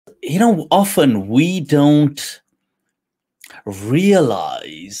often we don't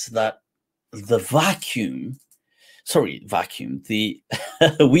realize that the vacuum,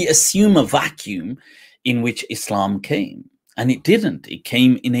 we assume a vacuum in which Islam came, and it didn't. It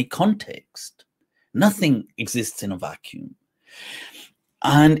came in a context. Nothing exists in a vacuum.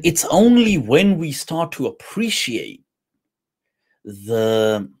 And it's only when we start to appreciate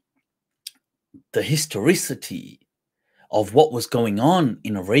the historicity of what was going on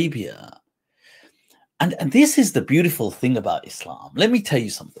in Arabia. And this is the beautiful thing about Islam. Let me tell you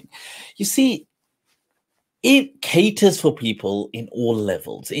something. You see, it caters for people in all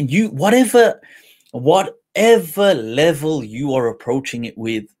levels. In whatever level you are approaching it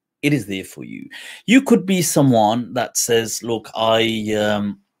with, it is there for you. You could be someone that says, look,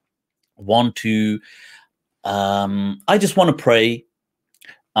 I just want to pray,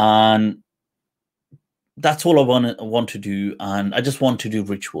 and that's all I want to do, and I just want to do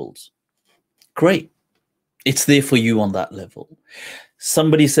rituals. Great. It's there for you on that level.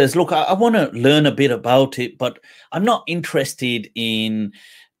 Somebody says, look, I want to learn a bit about it, but I'm not interested in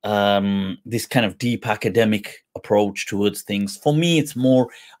this kind of deep academic approach towards things. For me, it's more,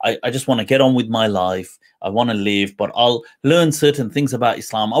 I just want to get on with my life. I want to live, but I'll learn certain things about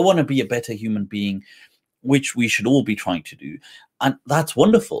Islam. I want to be a better human being, which we should all be trying to do. And that's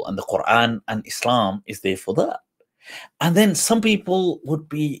wonderful. And the Quran and Islam is there for that. And then some people would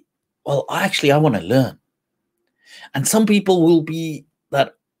be, well, actually, I want to learn. And some people will be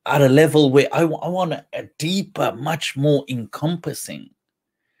that at a level where I want a deeper, much more encompassing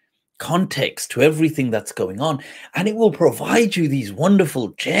context to everything that's going on. And it will provide you these wonderful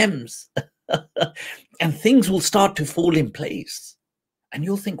gems. And things will start to fall in place. And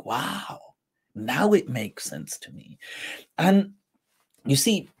you'll think, wow, now it makes sense to me. And you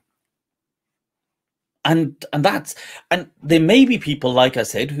see, and there may be people, like I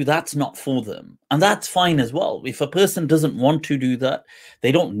said, who that's not for them, and that's fine as well. If a person doesn't want to do that,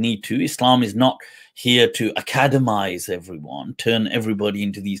 they don't need to. Islam is not here to academize everyone, turn everybody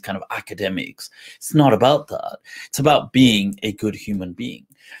into these kind of academics. It's not about that. It's about being a good human being.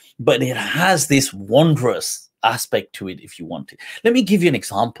 But it has this wondrous aspect to it if you want it. Let me give you an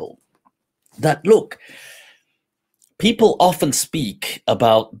example. That, look, people often speak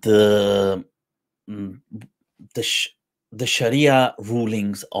about the Sharia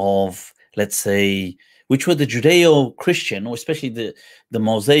rulings of, let's say, which were the Judeo-Christian, or especially the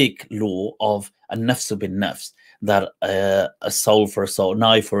Mosaic law of a nafs bin nafs, that a soul for a soul, an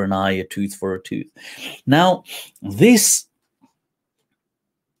eye for an eye, a tooth for a tooth. Now, this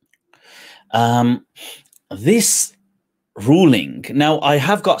ruling, now I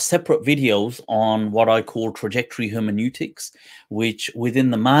have got separate videos on what I call trajectory hermeneutics, which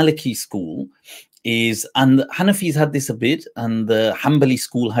within the Maliki school is, and the Hanafis had this a bit, and the Hanbali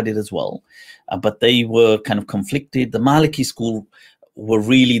school had it as well, but they were kind of conflicted. The Maliki school were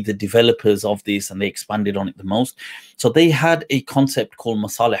really the developers of this, and they expanded on it the most. So they had a concept called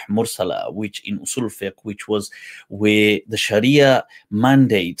Masalih Mursala, which in Usul Fiqh, which was where the Sharia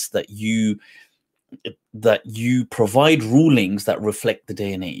mandates that you provide rulings that reflect the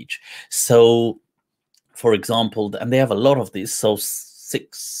day and age. So, for example, and they have a lot of this. So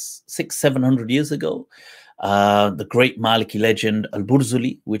 700 years ago, the great Maliki legend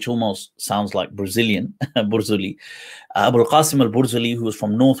Al-Burzuli, which almost sounds like Brazilian, Burzuli, Abul Qasim Al-Burzuli, who was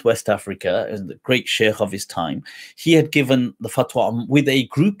from Northwest Africa, and the great sheikh of his time, he had given the fatwa with a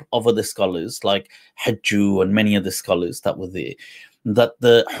group of other scholars like Hajju and many other scholars that were there, that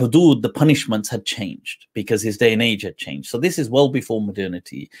the hudud, the punishments, had changed because his day and age had changed. So this is well before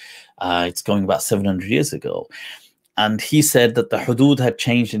modernity. It's going about 700 years ago. And he said that the hudud had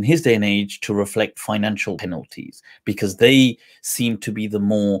changed in his day and age to reflect financial penalties because they seemed to be the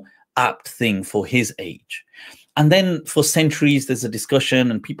more apt thing for his age. And then for centuries, there's a discussion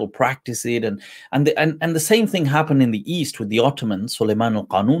and people practice it. And the same thing happened in the East with the Ottomans, Suleiman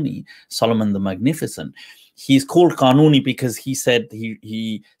al-Qanuni, Solomon the Magnificent. He's called Qanuni because he said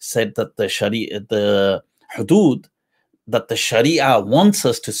that the Sharia, the hudud, that the Sharia wants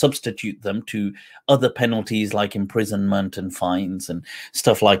us to substitute them to other penalties like imprisonment and fines and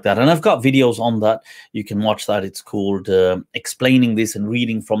stuff like that. And I've got videos on that. You can watch that. It's called Explaining This and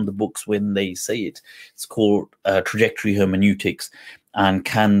Reading from the Books When They Say It. It's called Trajectory Hermeneutics and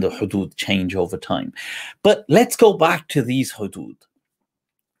Can the Hudud Change Over Time? But let's go back to these hudud,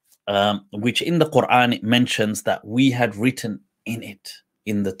 which in the Quran it mentions that we had written in it,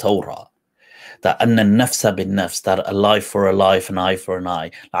 in the Torah, that anna nafsa bin nafs, that a life for a life, an eye for an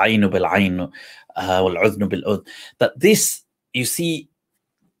eye, al-aynu bil-aynu, wal-udhnu bil-udhn. That this, you see,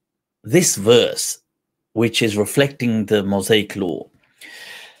 this verse, which is reflecting the Mosaic law,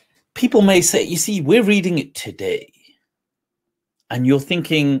 people may say, you see, we're reading it today, and you're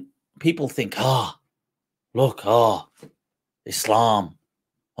thinking, people think, look, Islam,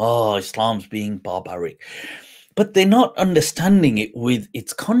 Islam's being barbaric. But they're not understanding it with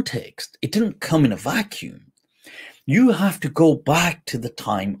its context. It didn't come in a vacuum. You have to go back to the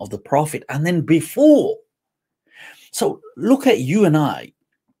time of the Prophet and then before. So look at you and I.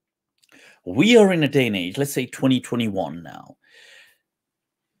 We are in a day and age, let's say 2021 now.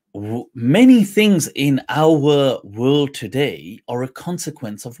 Many things in our world today are a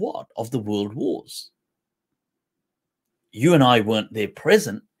consequence of what? Of the world wars. You and I weren't there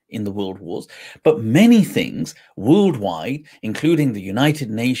present in the world wars, but many things worldwide, including the United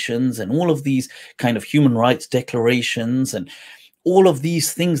Nations and all of these kind of human rights declarations and all of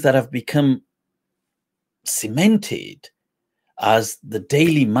these things that have become cemented as the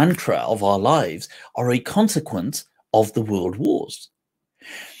daily mantra of our lives, are a consequence of the world wars.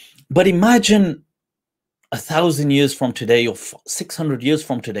 But imagine 1,000 years from today or 600 years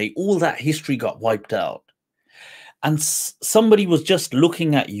from today, all that history got wiped out. And somebody was just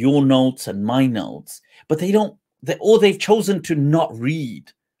looking at your notes and my notes, but they've chosen to not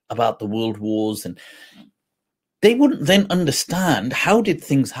read about the world wars, and they wouldn't then understand how did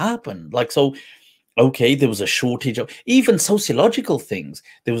things happen. Like, so, okay, there was a shortage of even sociological things.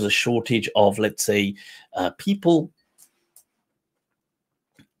 There was a shortage of, let's say, people.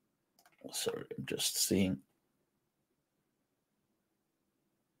 Sorry, I'm just seeing.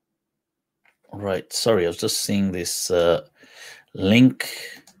 Right, sorry, I was just seeing this link.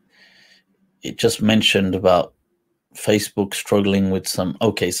 It just mentioned about Facebook struggling with some.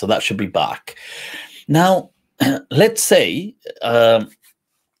 Okay, so that should be back. Now, let's say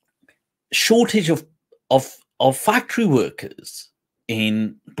shortage of factory workers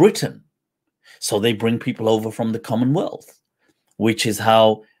in Britain. So they bring people over from the Commonwealth, which is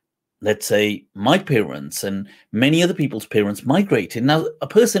how, let's say, my parents and many other people's parents migrated. Now, a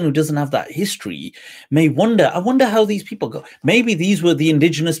person who doesn't have that history may wonder, I wonder how these people go. Maybe these were the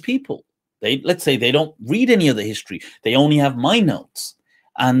indigenous people. Let's say they don't read any of the history. They only have my notes.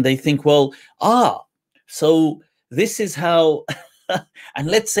 And they think, well, so this is how, and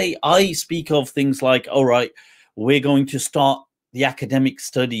let's say I speak of things like, all right, we're going to start the academic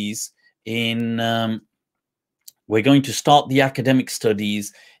studies in,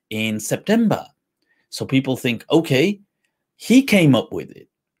 September. So people think, okay, he came up with it,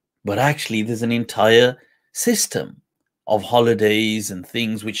 but actually there's an entire system of holidays and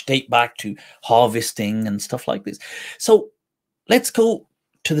things which date back to harvesting and stuff like this. So let's go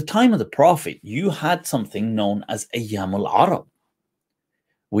to the time of the Prophet. You had something known as Ayyam al-Arab,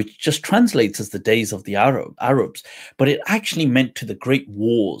 which just translates as the days of the Arabs, but it actually meant to the great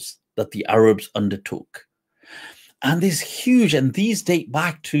wars that the Arabs undertook. And this huge, and these date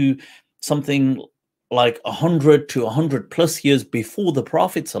back to something like 100 to 100 plus years before the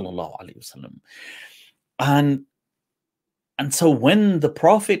Prophet sallallahu alaihi wasallam. And so when the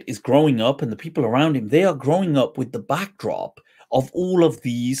Prophet is growing up and the people around him, they are growing up with the backdrop of all of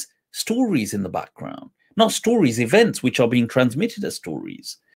these stories in the background. Not stories, events which are being transmitted as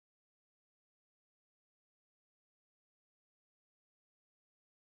stories.